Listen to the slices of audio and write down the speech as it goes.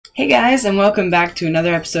Hey guys, and welcome back to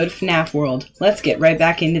another episode of FNaF World. Let's get right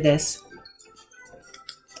back into this.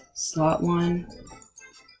 Slot 1.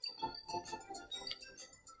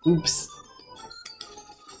 Oops.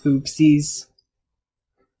 Oopsies.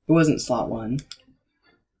 It wasn't slot 1.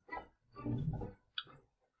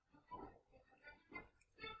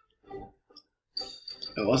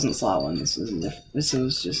 It wasn't slot 1. This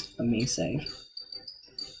was just a me save.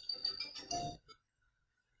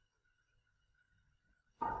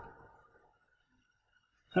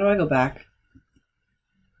 How do I go back?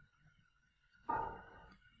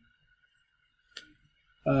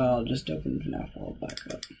 I'll just open FNaF World back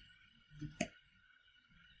up.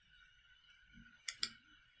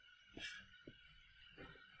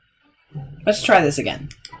 Let's try this again.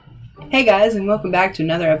 Hey guys, and welcome back to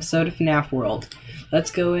another episode of FNaF World.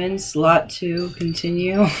 Let's go in, slot 2,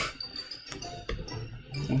 continue. I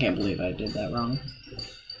can't believe I did that wrong.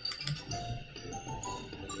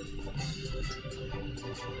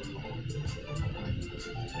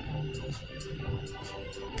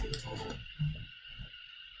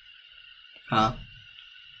 Huh?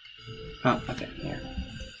 Okay, here.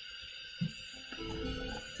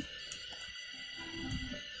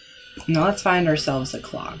 Now let's find ourselves a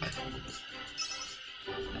clock.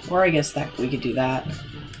 Or I guess that we could do that.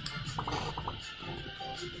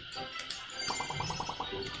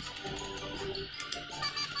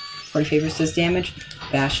 Party favors does damage.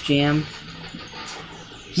 Bash jam.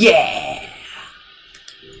 Yeah!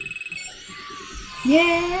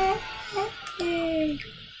 Yeah!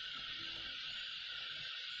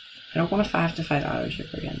 I don't want to have to fight auto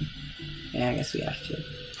ship again. Yeah, I guess we have to.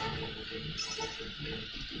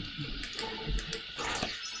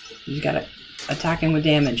 You just gotta attack him with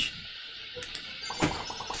damage.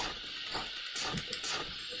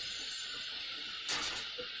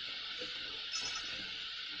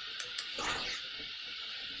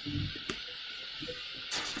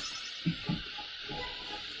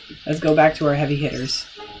 Let's go back to our heavy hitters.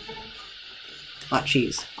 Hot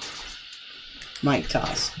cheese. Mike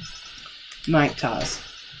toss. Mike toss.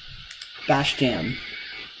 Bash jam.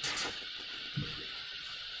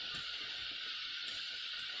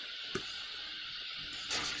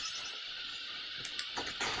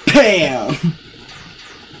 BAM!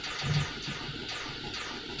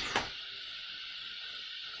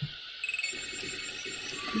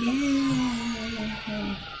 Yeah.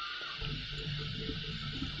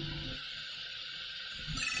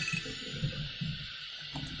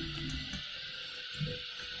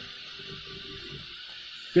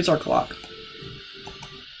 Here's our clock.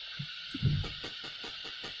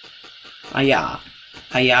 Hiya.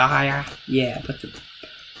 Hiya, hiya. Yeah, put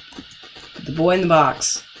the boy in the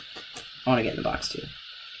box. I want to get in the box too.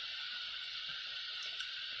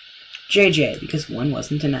 JJ, because one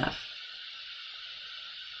wasn't enough.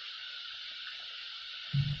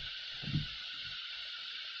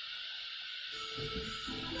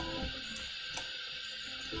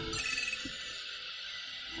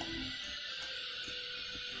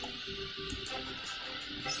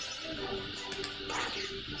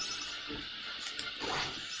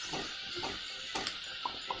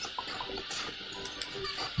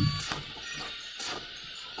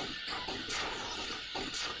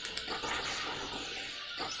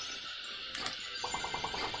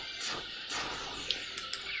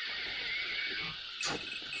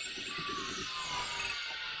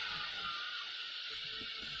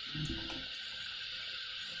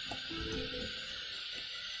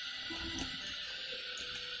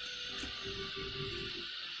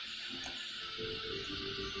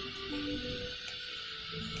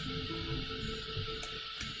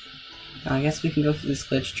 I guess we can go for this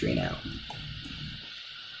glitch tree now.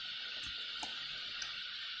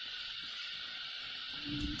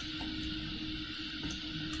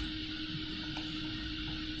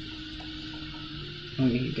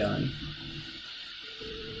 Let me get going.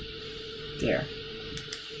 There.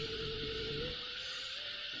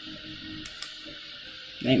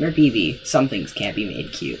 Nightmare BB. Some things can't be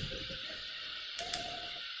made cute.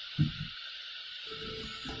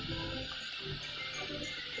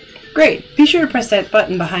 Great! Be sure to press that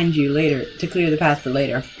button behind you later to clear the path for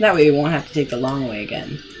later. That way you won't have to take the long way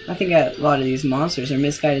again. I think a lot of these monsters are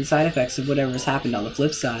misguided side effects of whatever's happened on the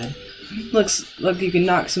flip side. Look, you can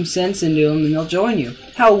knock some sense into them and they'll join you.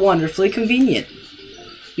 How wonderfully convenient!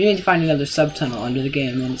 You need to find another subtunnel under the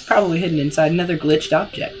game, and it's probably hidden inside another glitched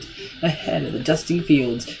object. Ahead of the dusting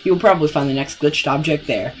fields, you'll probably find the next glitched object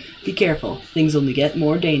there. Be careful, things only get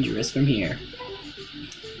more dangerous from here.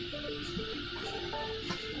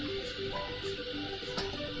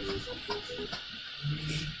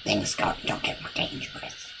 Things don't get more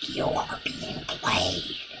dangerous. You are being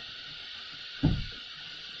played.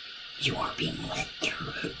 You are being led through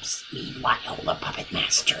hoops. Meanwhile, the puppet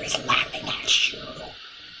master is laughing at you.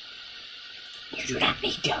 You do not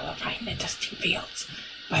need to find the dusty fields,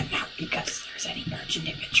 but not because there's any urgent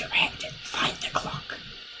adventure ahead. Find the clock.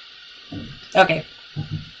 Okay.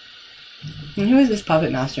 And who is this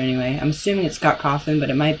puppet master anyway? I'm assuming it's Scott Coughlin, but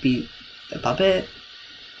it might be the puppet?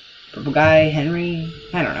 Purple guy? Henry?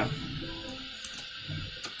 I don't know.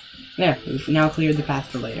 There, we've now cleared the path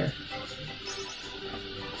for later.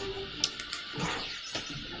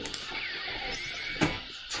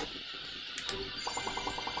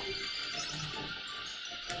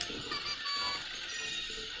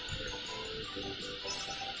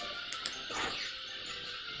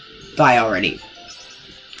 Die already.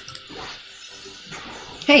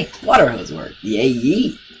 Hey, water hose work.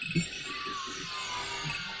 Yay!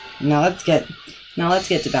 Now let's get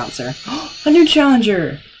to Bouncer. A new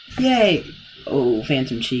challenger! Yay! Oh,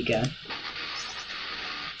 Phantom Chica.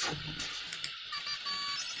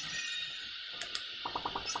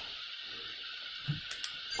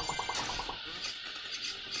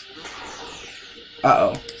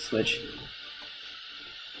 Uh-oh. Switch.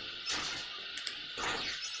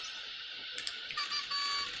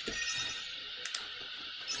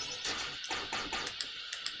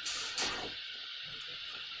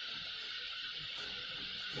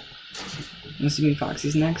 I'm assuming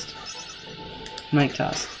Foxy's next. Mike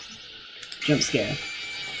Toss. Jump scare.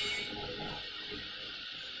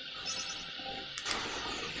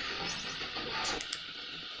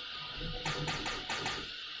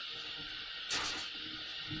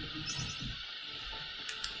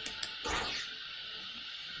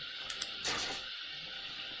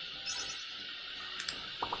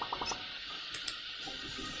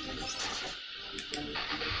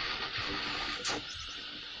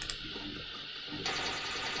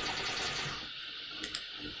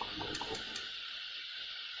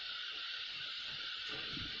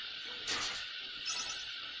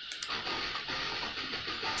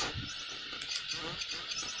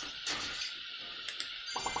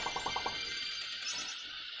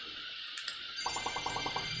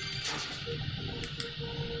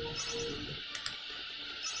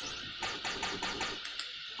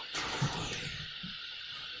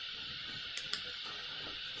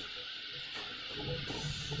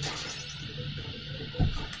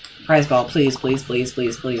 Prize ball, please, please, please,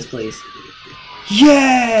 please, please, please.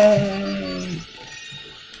 Yay!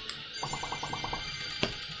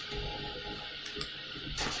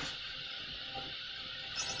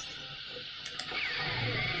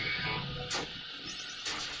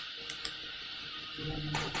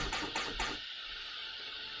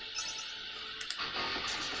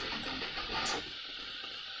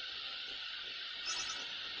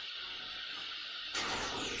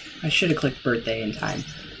 I should have clicked birthday in time.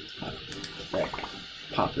 Frick.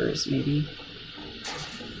 Poppers, maybe?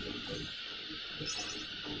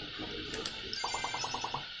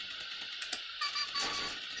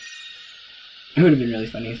 It would have been really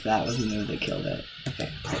funny if that was the move that killed it.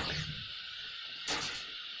 Okay, quick.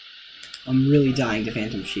 I'm really dying to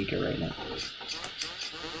Phantom Chica right now.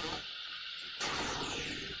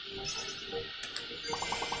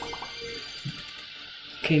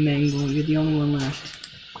 Okay, Mangle, you're the only one left.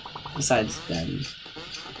 Besides them.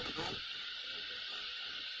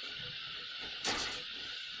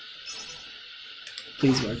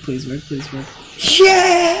 Please work, please work, please work.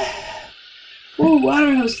 Yeah! Ooh,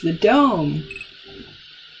 water hose to the dome!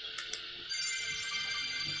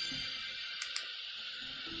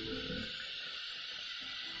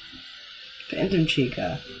 Phantom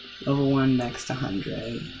Chica. Level 1 next to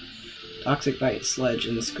 100. Toxic Bite, Sledge,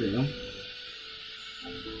 and Screw.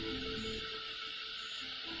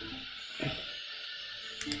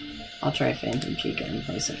 I'll try Phantom Chica in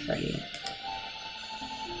place of Freddy.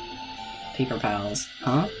 Paper Pals.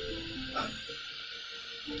 Huh?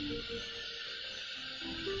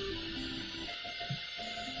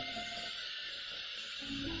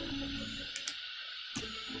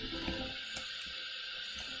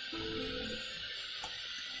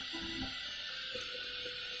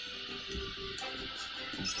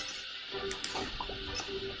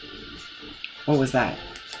 What was that?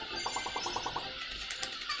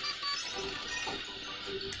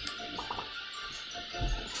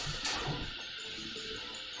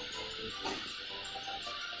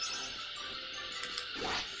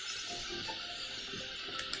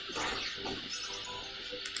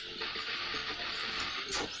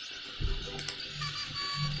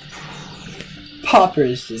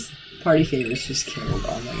 Poppers just, party favors just killed,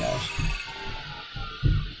 oh my gosh.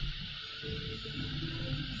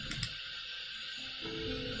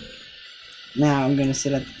 Now I'm gonna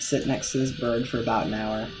sit next to this bird for about an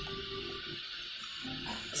hour.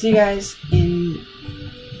 See you guys in...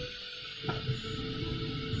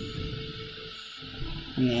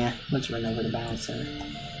 Yeah, let's run over to Battle Center.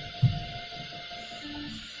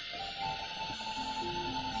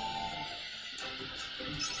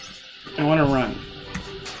 I want to run.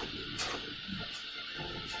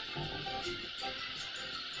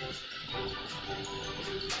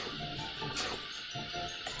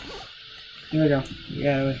 Here we go. You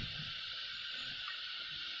got away.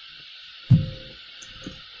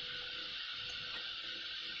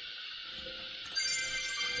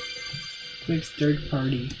 Quick third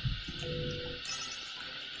party.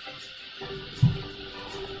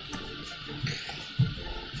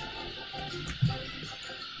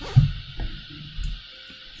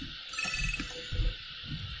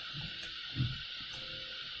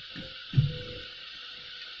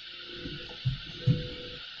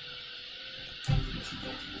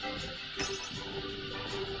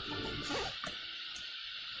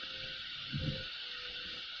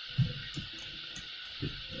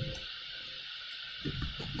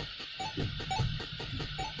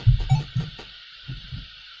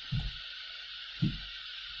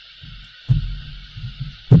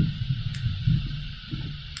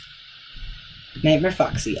 Nightmare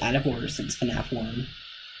Foxy, out of order since FNaF 1.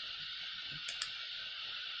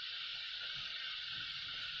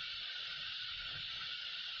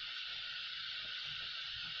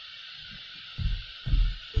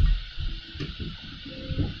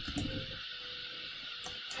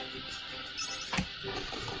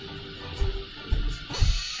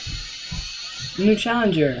 New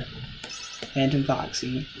challenger, Phantom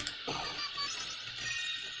Foxy.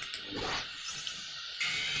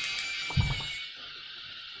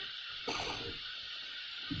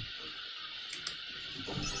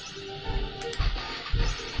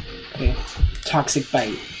 Okay, Toxic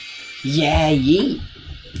Bite. Yeah, yeet.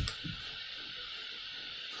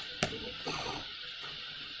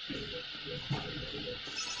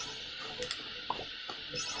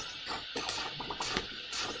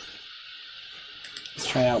 Let's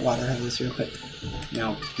try out Water Hose real quick.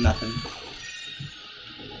 No, nothing.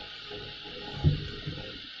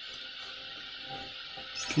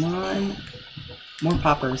 Come on. More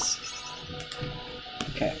poppers.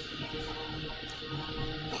 Okay.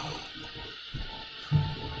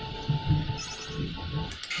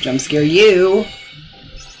 Jump scare you!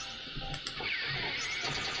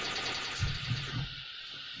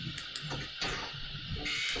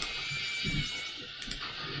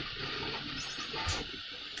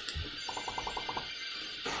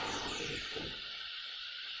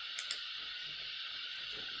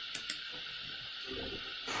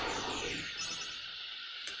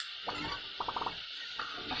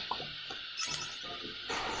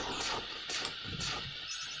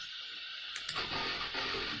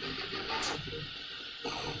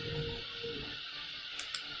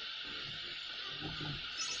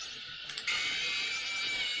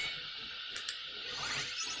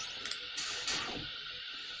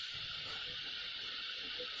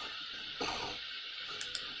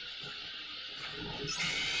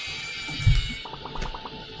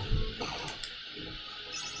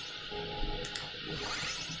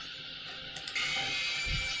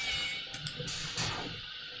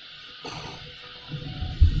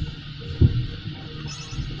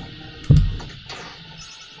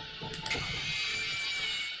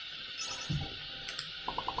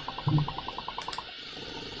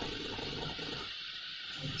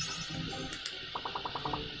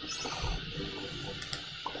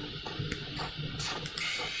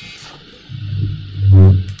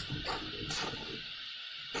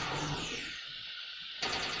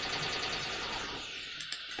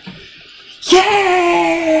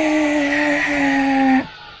 Yeah!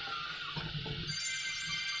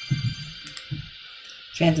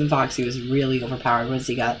 Phantom Foxy was really overpowered. What's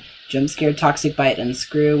he got? Jump Scare, Toxic Bite, and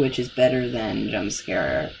Screw, which is better than Jump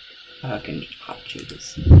Scare, Hook, and Hot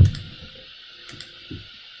Cheese.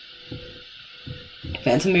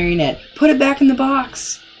 Phantom Marionette. Put it back in the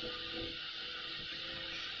box!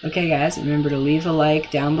 Okay guys, remember to leave a like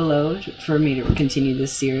down below for me to continue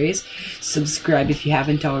this series. Subscribe if you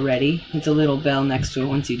haven't already. Hit the little bell next to it.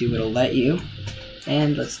 Once you do, it'll let you.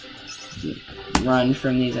 And let's run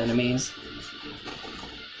from these enemies.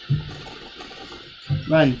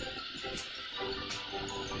 Run.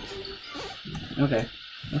 Okay.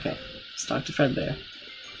 Okay. Let's talk to Fred there.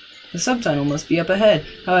 The subtunnel must be up ahead.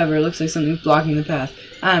 However, it looks like something's blocking the path.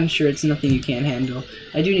 I'm sure it's nothing you can't handle.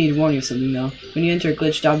 I do need to warn you of something, though. When you enter a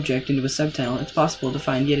glitched object into a subtunnel, it's possible to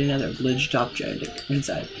find yet another glitched object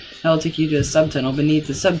inside. That will take you to a subtunnel beneath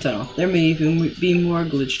the subtunnel. There may even be more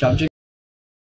glitched objects